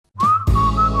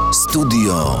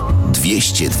Studio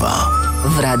 202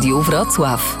 w Radiu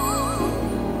Wrocław.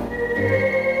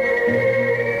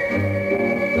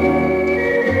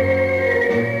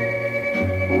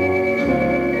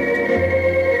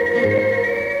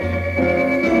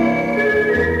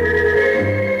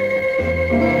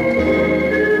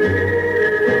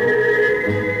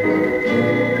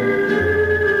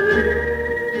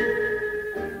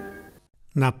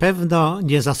 Na pewno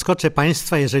nie zaskoczę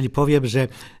Państwa, jeżeli powiem, że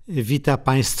wita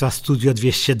Państwa Studio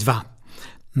 202.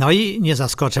 No i nie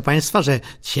zaskoczę Państwa, że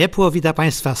ciepło wita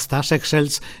Państwa Staszek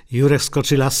Szelc, Jurek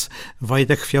Skoczylas,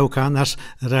 Wojtek Chwiołka, nasz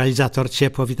realizator.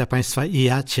 Ciepło wita Państwa i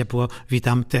ja ciepło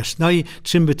witam też. No i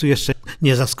czym by tu jeszcze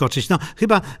nie zaskoczyć? No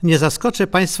chyba nie zaskoczę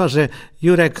Państwa, że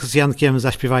Jurek z Jankiem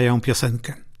zaśpiewają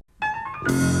piosenkę.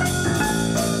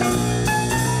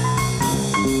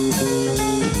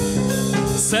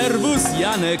 Serwus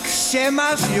Janek,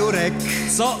 Siemasz Jurek,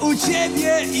 co u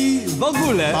ciebie i w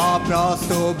ogóle? po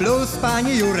prostu blues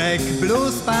panie Jurek,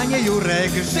 blues panie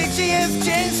Jurek. Życie jest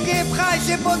ciężkie, pchaj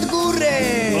się pod górę.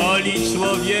 Boli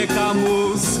człowieka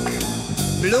mózg.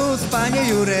 Blues panie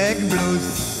Jurek,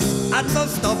 blues. A co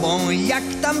z tobą, jak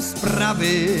tam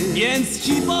sprawy? Więc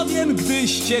ci powiem,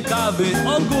 gdyś ciekawy.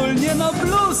 Ogólnie no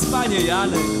blues panie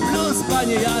Janek, blues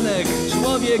panie Janek.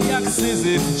 Człowiek jak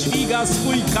Syzyf dźwiga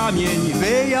swój kamień.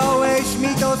 Wyjąłeś mi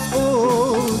to z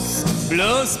ust.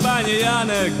 Blues panie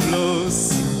Janek,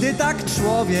 blues. Gdy tak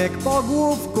człowiek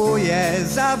pogłówkuje,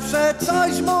 zawsze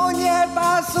coś mu nie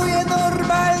pasuje.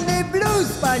 Normalny blues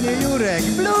panie Jurek,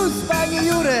 blues panie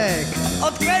Jurek.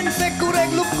 Odkręcę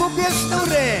kurek lub kupię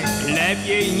szturek.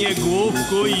 Lepiej nie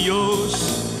główkuj już.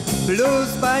 Blues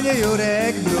panie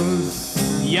Jurek, blues.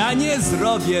 Ja nie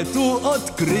zrobię tu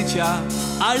odkrycia,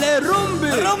 ale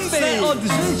rumby chcę od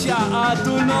życia. A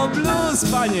tu no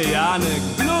blues panie Janek,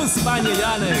 blues panie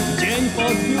Janek. Dzień po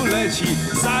dniu leci,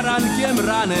 za rankiem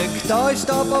ranek. Ktoś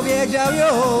to powiedział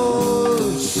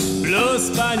już.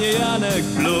 Blues panie Janek,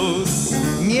 blues.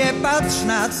 Nie patrz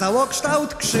na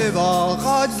całokształt krzywo,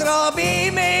 choć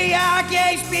zrobimy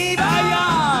jakieś piwo. A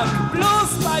jak?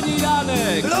 Blues panie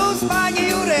Janek. Blues panie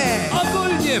Jurek.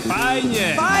 Ogólnie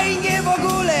fajnie. Fajnie w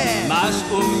ogóle. Masz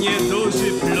u mnie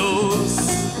duży plus.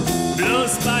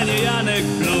 Blues panie Janek,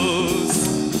 blues.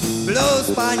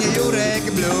 Blues panie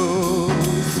Jurek, blues.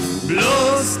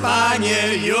 Blues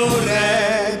panie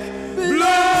Jurek, blues.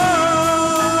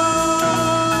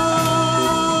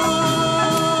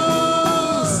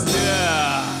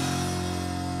 Yeah.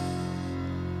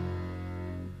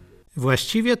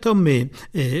 Właściwie to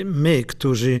my,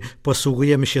 którzy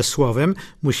posługujemy się słowem,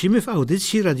 musimy w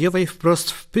audycji radiowej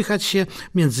wprost wpychać się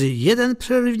między jeden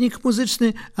przerywnik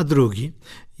muzyczny a drugi.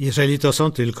 Jeżeli to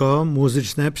są tylko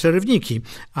muzyczne przerywniki,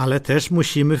 ale też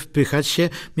musimy wpychać się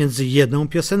między jedną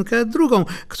piosenkę a drugą,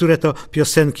 które to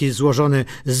piosenki złożone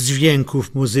z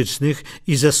dźwięków muzycznych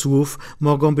i ze słów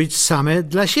mogą być same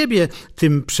dla siebie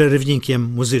tym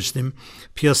przerywnikiem muzycznym.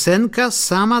 Piosenka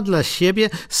sama dla siebie,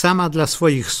 sama dla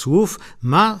swoich słów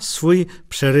ma swój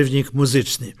przerywnik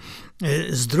muzyczny.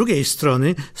 Z drugiej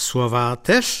strony słowa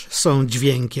też są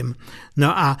dźwiękiem.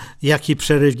 No a jaki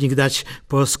przerywnik dać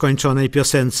po skończonej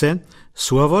piosence?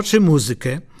 Słowo czy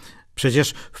muzykę?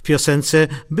 Przecież w piosence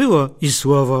było i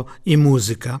słowo, i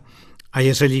muzyka. A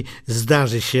jeżeli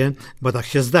zdarzy się, bo tak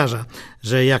się zdarza,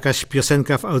 że jakaś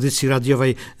piosenka w audycji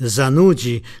radiowej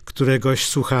zanudzi któregoś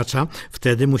słuchacza,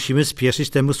 wtedy musimy spieszyć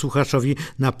temu słuchaczowi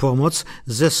na pomoc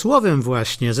ze słowem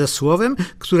właśnie, ze słowem,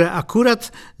 które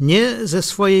akurat nie ze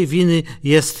swojej winy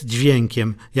jest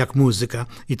dźwiękiem, jak muzyka.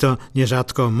 I to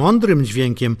nierzadko mądrym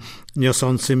dźwiękiem,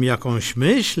 niosącym jakąś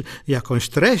myśl, jakąś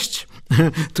treść.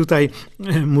 Tutaj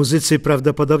muzycy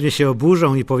prawdopodobnie się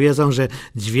oburzą i powiedzą, że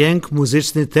dźwięk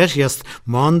muzyczny też jest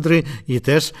mądry i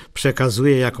też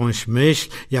przekazuje jakąś myśl,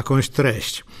 jakąś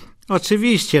treść.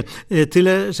 Oczywiście,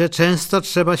 tyle, że często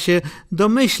trzeba się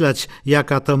domyślać,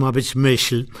 jaka to ma być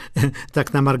myśl.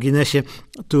 Tak na marginesie,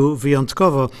 tu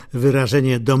wyjątkowo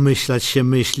wyrażenie domyślać się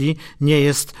myśli nie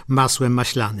jest masłem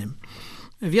maślanym.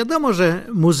 Wiadomo, że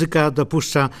muzyka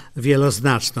dopuszcza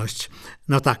wieloznaczność.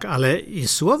 No tak, ale i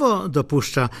słowo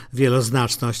dopuszcza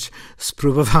wieloznaczność.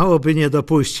 Spróbowałoby nie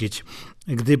dopuścić.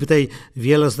 Gdyby tej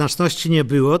wieloznaczności nie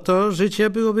było, to życie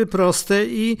byłoby proste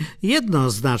i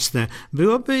jednoznaczne.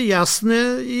 Byłoby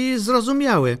jasne i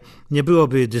zrozumiałe. Nie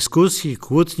byłoby dyskusji,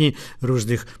 kłótni,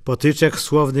 różnych potyczek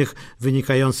słownych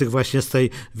wynikających właśnie z tej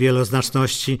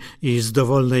wieloznaczności i z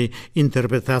dowolnej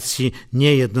interpretacji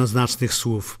niejednoznacznych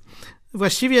słów.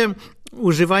 Właściwie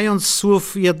używając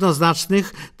słów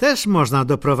jednoznacznych też można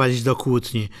doprowadzić do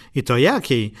kłótni. I to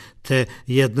jakiej? Te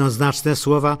jednoznaczne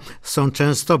słowa są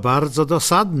często bardzo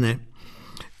dosadne.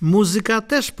 Muzyka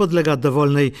też podlega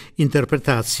dowolnej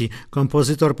interpretacji.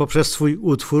 Kompozytor poprzez swój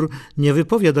utwór nie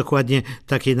wypowie dokładnie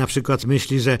takiej na przykład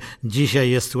myśli, że dzisiaj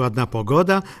jest ładna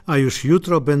pogoda, a już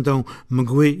jutro będą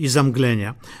mgły i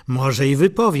zamglenia. Może i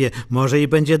wypowie, może i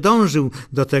będzie dążył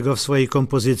do tego w swojej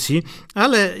kompozycji,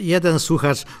 ale jeden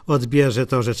słuchacz odbierze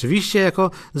to rzeczywiście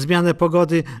jako zmianę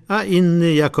pogody, a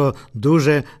inny jako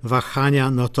duże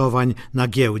wahania notowań na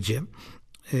giełdzie.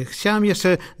 Chciałem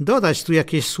jeszcze dodać tu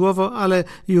jakieś słowo, ale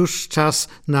już czas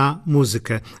na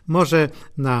muzykę. Może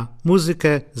na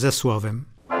muzykę ze słowem.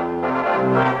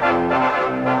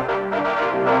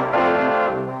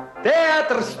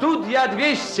 Teatr Studia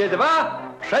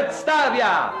 202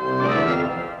 przedstawia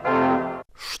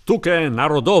sztukę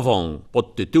narodową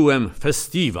pod tytułem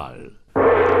Festiwal.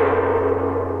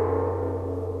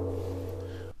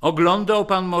 Oglądał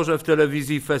pan może w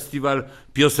telewizji festiwal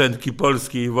piosenki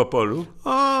polskiej w Opolu?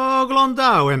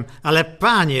 Oglądałem, ale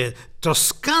panie, to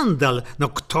skandal. No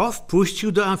kto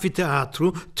wpuścił do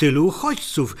amfiteatru tylu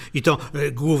uchodźców? I to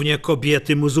głównie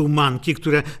kobiety muzułmanki,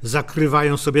 które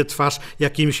zakrywają sobie twarz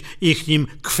jakimś ichnim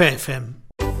kwefem.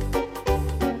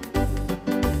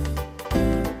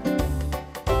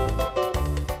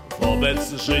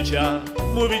 Wobec życia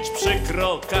mówić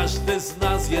przykro, każdy z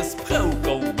nas jest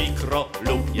pchełką mikro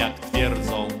lub jak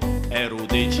twierdzą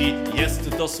erudyci,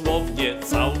 jest dosłownie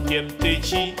całkiem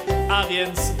tyci, a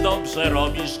więc dobrze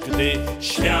robisz, gdy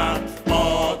świat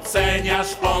oceniasz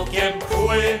okiem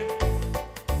chły.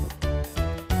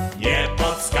 Nie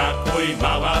podskakuj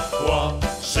mała w tło,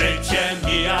 życie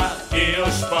mija i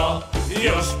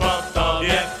już po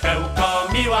tobie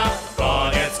pchełko miła,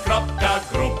 koniec, kropka,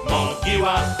 grób,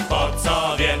 mogiła. Po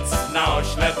co więc na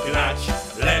oślep gnać,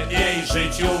 lepiej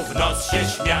życiu w nos się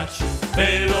śmiać,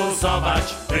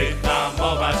 wyluzować,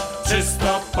 wyhamować,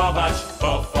 przystopować,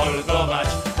 pofolgować,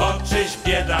 bo czyś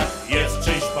biedak jest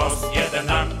czyś boss, jeden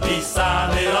nam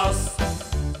pisany los.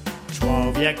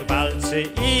 Człowiek walczy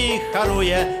i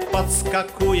haruje,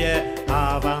 podskakuje,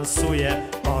 awansuje,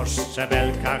 po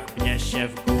szczebelkach pnie się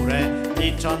w górę,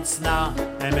 licząc na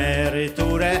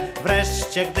emeryturę.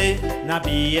 Wreszcie, gdy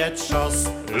nabije trzos,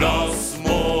 Los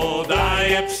mu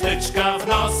daje psztyczka w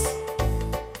nos.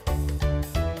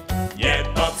 Nie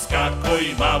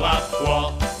podskakuj mała w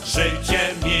tło, życie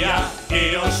mija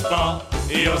i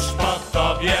już po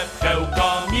tobie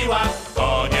pchełko miła,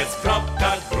 koniec,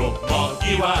 kropka, grób,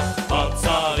 mogiła. Po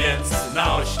co więc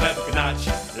na oślep gnać,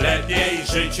 lepiej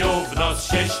życiu w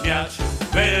nos się śmiać,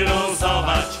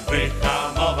 wyluzować,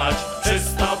 wyhamować,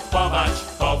 przystopować,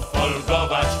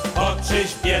 pofolgować, bo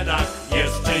czyś biedak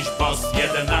jest czyś boss,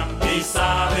 jeden nam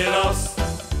pisany los.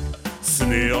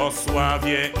 Sny o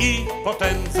sławie i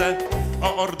potędze,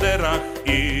 o orderach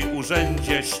i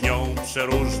urzędzie śnią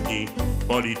przeróżni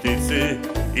politycy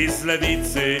i z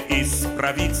lewicy i z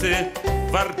prawicy.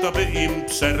 Warto by im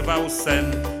przerwał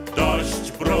sen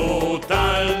dość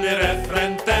brutalny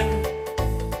refren ten.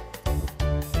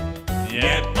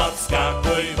 Nie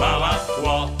podskakuj mała w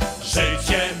tło,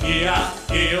 życie mija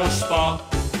i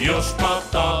już po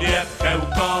tobie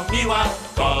pchełko miła,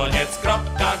 koniec,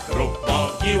 kropka, grób,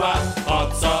 mogiła. Po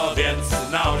co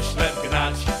więc na oślep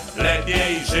gnać,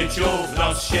 lepiej życiu w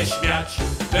nos się śmiać,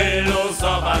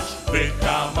 wyluzować,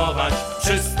 wyhamować,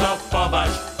 przystopować,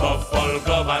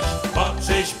 pofolgować, bo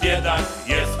czyś biedak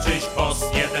jest czyś boss,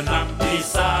 jeden nam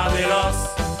pisany los.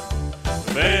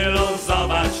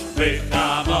 Wyluzować,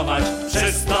 wyhamować,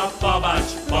 przystopować,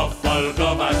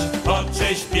 pofolgować, bo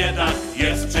czyś biedak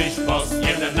jest czyś boss,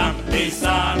 jeden nam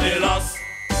pisany los.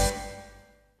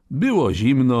 Było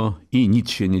zimno i nic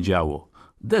się nie działo.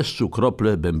 Deszczu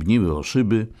krople bębniły o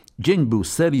szyby. Dzień był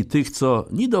z serii tych, co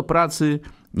ni do pracy,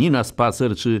 ni na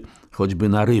spacer, czy choćby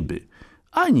na ryby.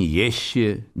 Ani jeść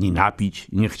się, ni napić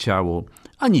nie chciało,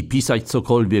 ani pisać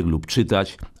cokolwiek lub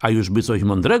czytać, a już by coś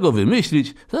mądrego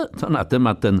wymyślić, to na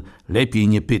temat ten lepiej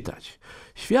nie pytać.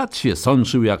 Świat się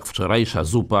sączył jak wczorajsza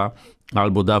zupa,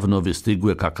 albo dawno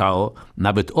wystygłe kakao.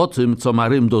 Nawet o tym, co ma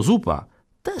rym do zupa,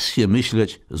 też się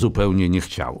myśleć zupełnie nie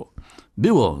chciało.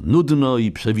 Było nudno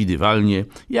i przewidywalnie,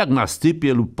 jak na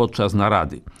stypie lub podczas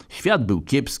narady. Świat był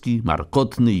kiepski,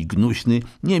 markotny i gnuśny,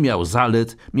 nie miał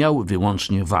zalet, miał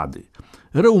wyłącznie wady.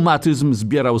 Reumatyzm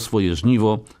zbierał swoje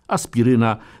żniwo,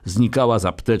 aspiryna znikała z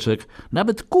apteczek,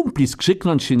 nawet kumpli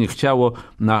skrzyknąć się nie chciało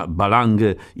na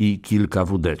balangę i kilka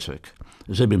wódeczek.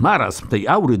 Żeby marazm tej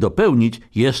aury dopełnić,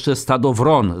 jeszcze stado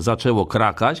wron zaczęło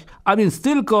krakać, a więc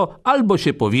tylko albo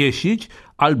się powiesić,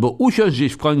 albo usiąść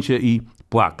gdzieś w kącie i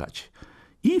płakać.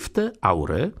 I w tę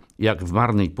aurę, jak w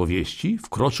marnej powieści,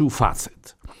 wkroczył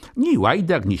facet. Ni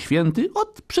łajdak, ni święty,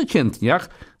 od przeciętniach,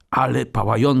 ale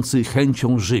pałający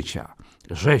chęcią życia.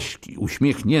 Rześki,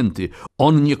 uśmiechnięty,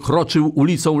 on nie kroczył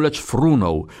ulicą, lecz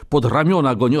frunął. Pod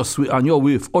ramiona go niosły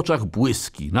anioły, w oczach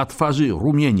błyski, na twarzy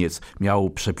rumieniec. Miał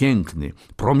przepiękny,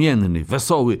 promienny,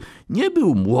 wesoły. Nie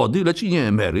był młody, lecz i nie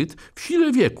emeryt. W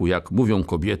sile wieku, jak mówią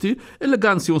kobiety,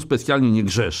 elegancją specjalnie nie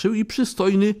grzeszył i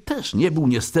przystojny też nie był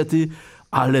niestety,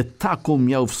 ale taką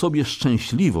miał w sobie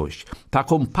szczęśliwość,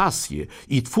 taką pasję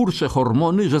i twórcze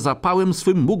hormony, że zapałem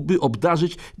swym mógłby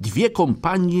obdarzyć 2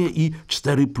 kompanie i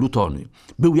 4 plutony.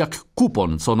 Był jak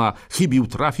kupon, co na chybił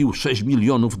trafił, 6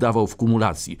 milionów dawał w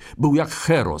kumulacji. Był jak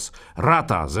heros,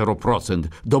 rata 0%,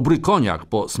 dobry koniak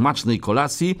po smacznej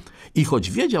kolacji i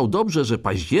choć wiedział dobrze, że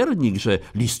październik, że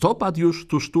listopad już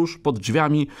tuż pod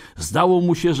drzwiami, zdało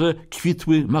mu się, że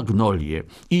kwitły magnolie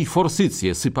i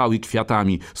forsycje sypały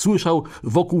kwiatami. Słyszał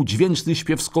wokół dźwięczny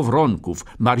śpiew skowronków,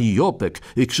 Marii Jopek,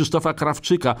 Krzysztofa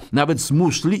Krawczyka, nawet z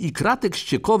muszli i kratek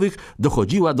ściekowych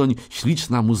dochodziła doń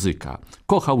śliczna muzyka.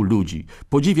 Kochał ludzi,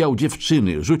 podziwiał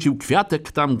dziewczyny, rzucił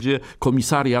kwiatek tam, gdzie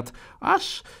komisariat,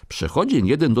 aż przechodzień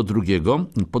jeden do drugiego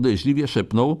podejrzliwie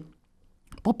szepnął: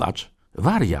 popatrz,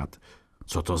 wariat.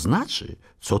 Co to znaczy?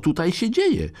 Co tutaj się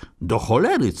dzieje? Do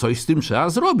cholery, coś z tym trzeba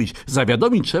zrobić.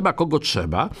 Zawiadomić trzeba, kogo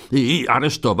trzeba i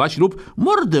aresztować lub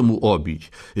mordę mu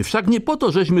obić. Wszak nie po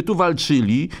to, żeśmy tu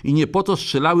walczyli i nie po to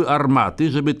strzelały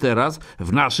armaty, żeby teraz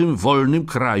w naszym wolnym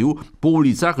kraju po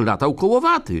ulicach latał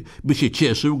kołowaty, by się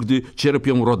cieszył, gdy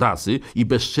cierpią rodacy i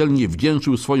bezczelnie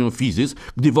wdzięczył swoją fizys,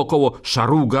 gdy wokoło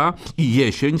szaruga i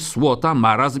jesień, słota,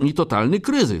 marazm i totalny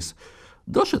kryzys.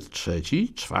 Doszedł 3.,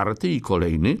 4. i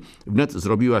kolejny. Wnet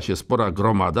zrobiła się spora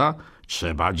gromada.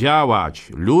 Trzeba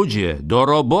działać. Ludzie, do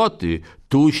roboty.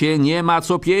 Tu się nie ma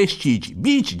co pieścić.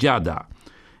 Bić dziada.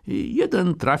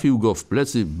 Jeden trafił go w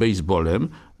plecy bejsbolem,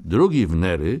 drugi w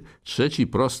nery, 3.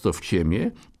 prosto w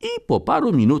ciemię i po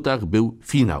paru minutach był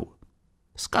finał.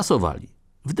 Skasowali.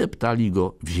 Wdeptali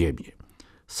go w ziemię.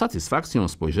 Z satysfakcją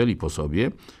spojrzeli po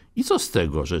sobie. I co z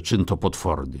tego, że czyn to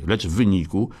potworny, lecz w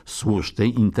wyniku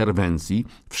słusznej interwencji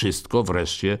wszystko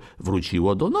wreszcie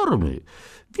wróciło do normy.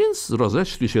 Więc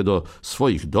rozeszli się do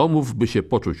swoich domów, by się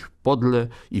poczuć podle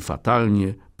i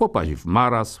fatalnie, popaść w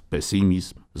marazm,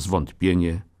 pesymizm,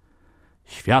 zwątpienie.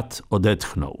 Świat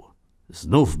odetchnął.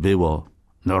 Znów było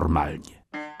normalnie.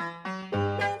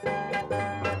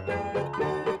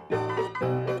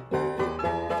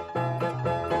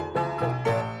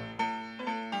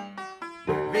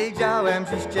 Widziałem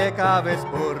dziś ciekawy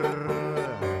spór.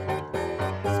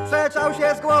 Sprzeczał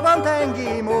się z głową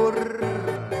tęgi mur.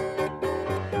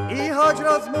 I choć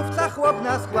rozmówca chłop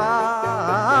nas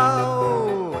chwał,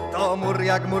 to mur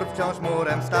jak mur wciąż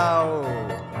murem stał.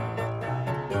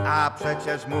 A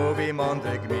przecież mówi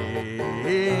mądry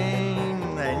gmin,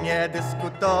 nie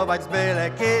dyskutować z byle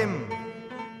kim.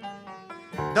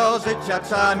 Do życia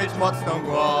trzeba mieć mocną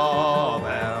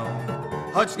głowę,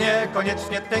 choć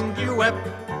niekoniecznie tęgi łeb,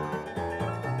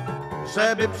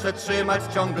 żeby przetrzymać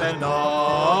ciągle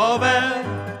nowe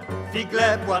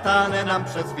figle płatane nam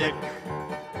przez wiek.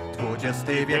 XX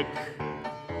wiek,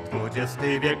 XX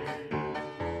wiek.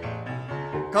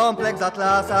 Kompleks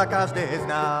Atlasa każdy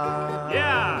zna.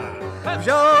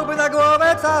 Wziąłby na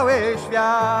głowę cały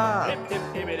świat.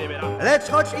 Lecz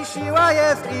choć i siła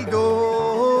jest i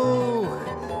duch,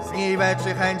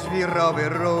 zniweczy chęć wirowy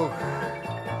ruch.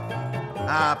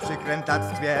 A przy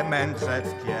krętactwie mędrzec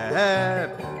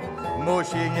kiep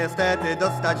musi niestety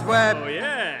dostać w łeb.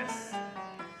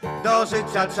 Do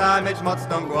życia trzeba mieć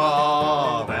mocną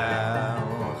głowę,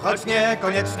 choć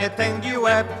niekoniecznie tęgi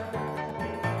łeb,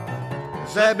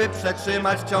 żeby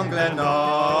przetrzymać ciągle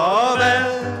nowe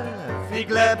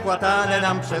figle płatane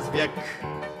nam przez wiek.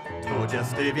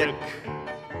 XX wiek,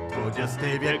 XX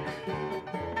wiek.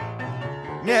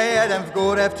 Nie jeden w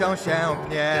górę wciąż się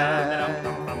pnie,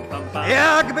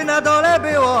 jakby na dole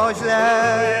było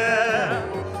źle.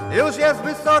 Już jest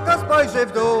wysoko, spojrzy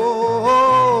w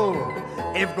dół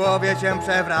i w głowie się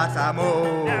przewraca mu.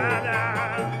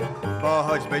 Bo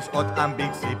choćbyś od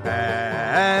ambicji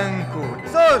pękł,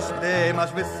 cóż, gdy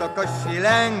masz wysokości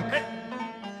lęk.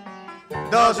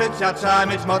 Do życia trzeba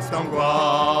mieć mocną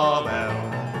głowę,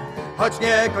 choć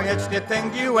niekoniecznie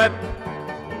tęgi łeb,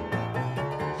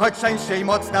 choć częściej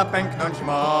mocna pęknąć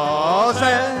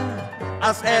może,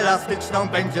 a z elastyczną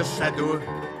będziesz szedł.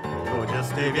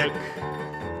 XX wiek,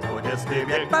 XX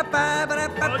wiek.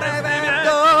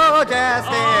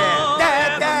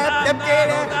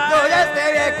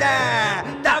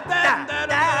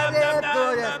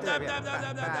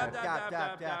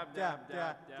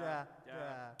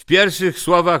 W pierwszych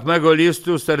słowach mego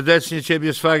listu serdecznie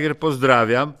Ciebie, szwagier,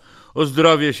 pozdrawiam. O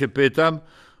zdrowie się pytam,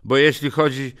 bo jeśli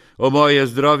chodzi o moje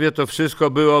zdrowie, to wszystko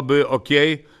byłoby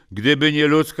okej, gdyby nie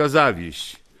ludzka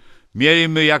zawiść.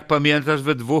 Mieliśmy, jak pamiętasz,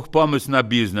 we dwóch pomysł na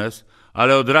biznes,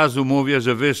 ale od razu mówię,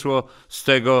 że wyszło z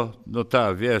tego,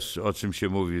 wiesz, o czym się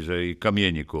mówi, że i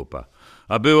kamieni kupa.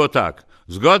 A było tak,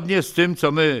 zgodnie z tym,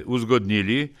 co my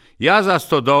uzgodnili, ja za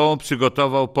stodołą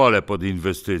przygotował pole pod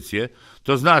inwestycje,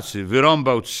 to znaczy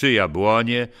wyrąbał 3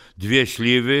 jabłonie, 2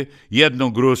 śliwy,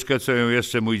 1 gruszkę, co ją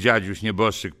jeszcze mój dziadziuś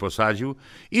nieboszczyk posadził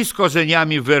i z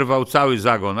korzeniami wyrwał cały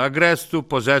zagon agrestu,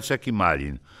 porzeczek i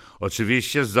malin.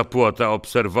 Oczywiście zza płota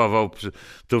obserwował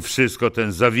to wszystko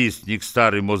ten zawistnik,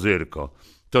 stary Mozyrko.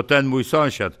 To ten mój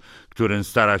sąsiad, którym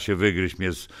stara się wygryźć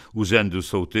mnie z urzędu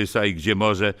sołtysa i gdzie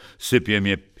może sypie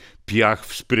mnie piach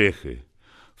w szprychy.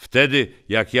 Wtedy,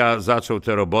 jak ja zaczął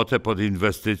tę robotę pod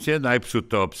inwestycje, najprzód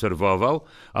to obserwował,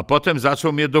 a potem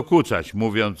zaczął mnie dokuczać,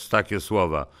 mówiąc takie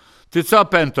słowa. Ty co,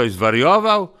 Pętoś,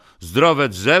 zwariował? Zdrowe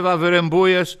drzewa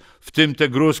wyrębujesz, w tym tę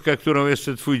gruszkę, którą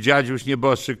jeszcze twój dziadziuś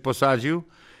nieboszczyk posadził?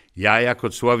 Ja, jako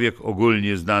człowiek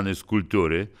ogólnie znany z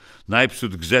kultury,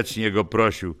 najprzód grzecznie go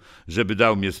prosił, żeby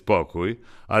dał mnie spokój,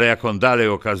 ale jak on dalej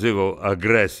okazywał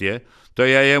agresję, to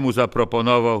ja jemu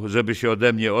zaproponował, żeby się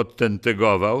ode mnie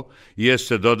odtentegował i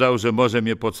jeszcze dodał, że może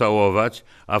mnie pocałować,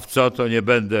 a w co to nie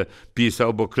będę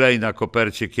pisał, bo klej na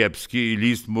kopercie kiepski i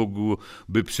list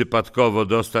mógłby przypadkowo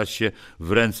dostać się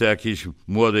w ręce jakiejś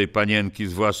młodej panienki,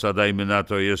 zwłaszcza dajmy na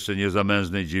to jeszcze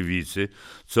niezamężnej dziewicy,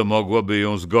 co mogłoby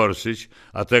ją zgorszyć,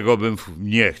 a tego bym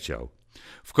nie chciał.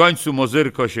 W końcu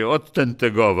Mozyrko się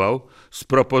odtentegował, z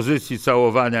propozycji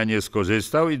całowania nie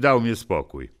skorzystał i dał mi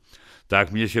spokój.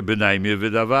 Tak mnie się bynajmniej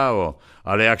wydawało,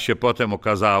 ale jak się potem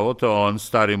okazało, to on,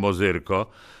 stary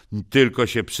Mozyrko, tylko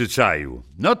się przyczaił.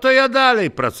 No to ja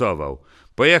dalej pracował.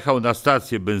 Pojechał na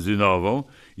stację benzynową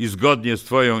i zgodnie z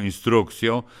twoją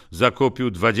instrukcją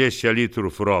zakupił 20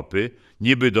 litrów ropy,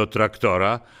 niby do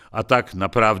traktora, a tak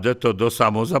naprawdę to do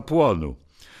samozapłonu.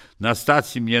 Na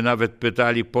stacji mnie nawet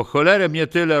pytali, po cholerę mnie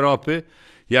tyle ropy,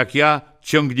 jak ja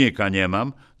ciągnika nie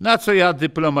mam, na co ja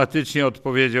dyplomatycznie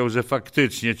odpowiedział, że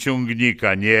faktycznie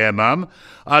ciągnika nie mam,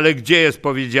 ale gdzie jest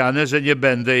powiedziane, że nie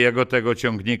będę tego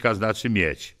ciągnika znaczy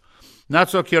mieć. Na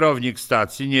co kierownik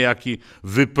stacji, niejaki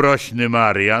wyprośny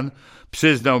Marian,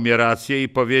 przyznał mi rację i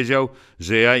powiedział,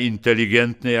 że ja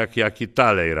inteligentny jak jaki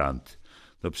Talleyrand.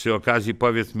 To przy okazji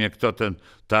powiedz mi, kto ten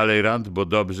Talleyrand, bo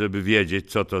dobrze by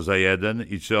wiedzieć, co to za jeden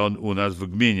i czy on u nas w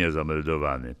gminie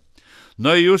zameldowany.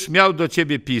 No i już miał do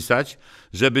ciebie pisać,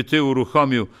 żeby ty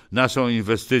uruchomił naszą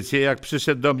inwestycję, jak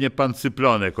przyszedł do mnie pan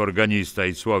Cyplonek, organista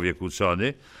i człowiek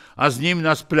uczony, a z nim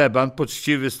nasz pleban,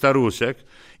 poczciwy staruszek,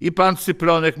 i pan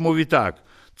Cyplonek mówi tak: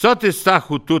 co ty,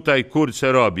 Stachu, tutaj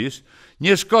kurczę robisz?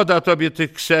 Nie szkoda tobie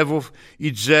tych krzewów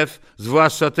i drzew,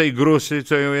 zwłaszcza tej gruszy,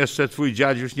 co ją jeszcze twój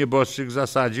dziadziuś nieboszczyk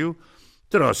zasadził?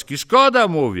 Troszkę szkoda,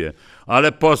 mówię,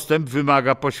 ale postęp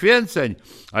wymaga poświęceń,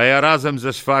 a ja razem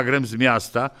ze szwagrem z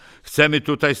miasta chcemy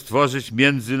tutaj stworzyć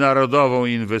międzynarodową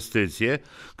inwestycję,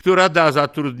 która da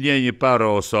zatrudnienie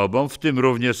paru osobom, w tym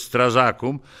również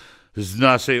strażakom z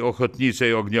naszej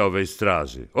ochotniczej ogniowej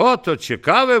straży. O, to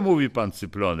ciekawe, mówi pan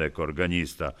Cyplonek,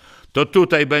 organista. To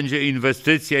tutaj będzie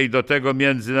inwestycja i do tego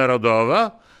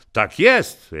międzynarodowa? Tak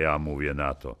jest, ja mówię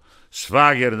na to.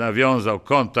 Szwagier nawiązał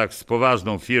kontakt z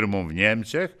poważną firmą w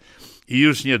Niemczech i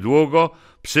już niedługo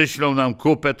przyślą nam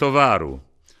kupę towaru.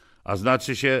 A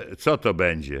znaczy się, co to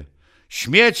będzie?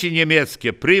 Śmieci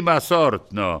niemieckie, prima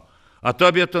sort, no. A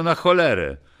tobie to na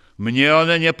cholerę. Mnie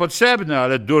one niepotrzebne,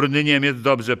 ale durny Niemiec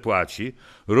dobrze płaci.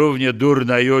 Równie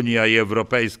durna Unia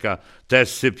Europejska też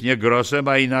sypnie groszem,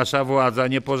 a i nasza władza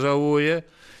nie pożałuje.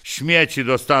 Śmieci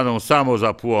dostaną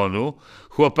samozapłonu,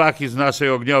 chłopaki z naszej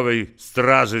ogniowej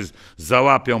straży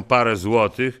załapią parę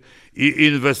złotych i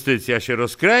inwestycja się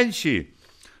rozkręci.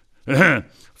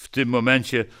 W tym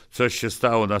momencie coś się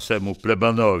stało naszemu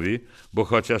plebanowi, bo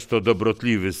chociaż to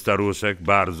dobrotliwy staruszek,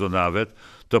 bardzo nawet,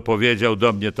 to powiedział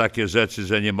do mnie takie rzeczy,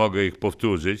 że nie mogę ich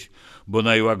powtórzyć, bo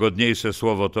najłagodniejsze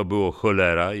słowo to było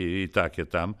cholera i takie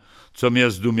tam, co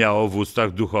mnie zdumiało w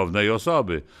ustach duchownej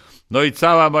osoby. No i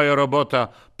cała moja robota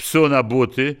psu na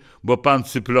buty, bo pan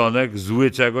Cyplonek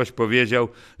zły czegoś powiedział,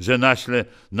 że naśle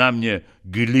na mnie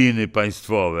gliny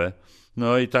państwowe.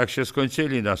 No i tak się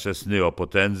skończyli nasze sny o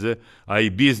potędze, a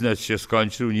i biznes się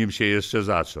skończył, nim się jeszcze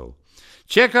zaczął.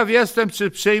 Ciekaw jestem,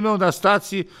 czy przyjmą na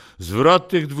stacji zwrot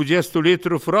tych 20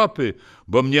 litrów ropy,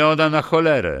 bo mnie ona na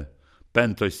cholerę.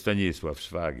 Pętoś Stanisław,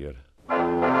 szwagier.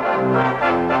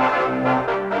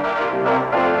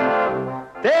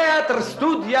 Teatr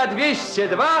Studia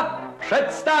 202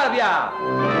 przedstawia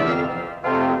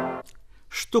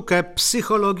sztukę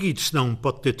psychologiczną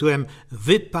pod tytułem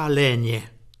Wypalenie.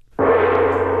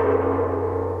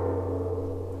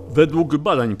 Według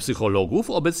badań psychologów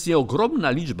obecnie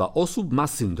ogromna liczba osób ma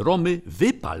syndromy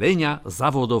wypalenia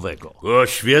zawodowego. O,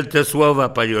 święte słowa,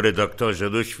 panie redaktorze,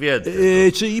 no święte.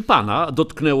 Czy i pana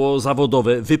dotknęło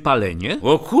zawodowe wypalenie?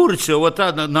 O kurczę,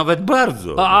 nawet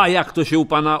bardzo. A jak to się u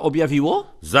pana objawiło?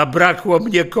 Zabrakło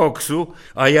mnie koksu,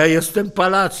 a ja jestem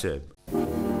palaczem.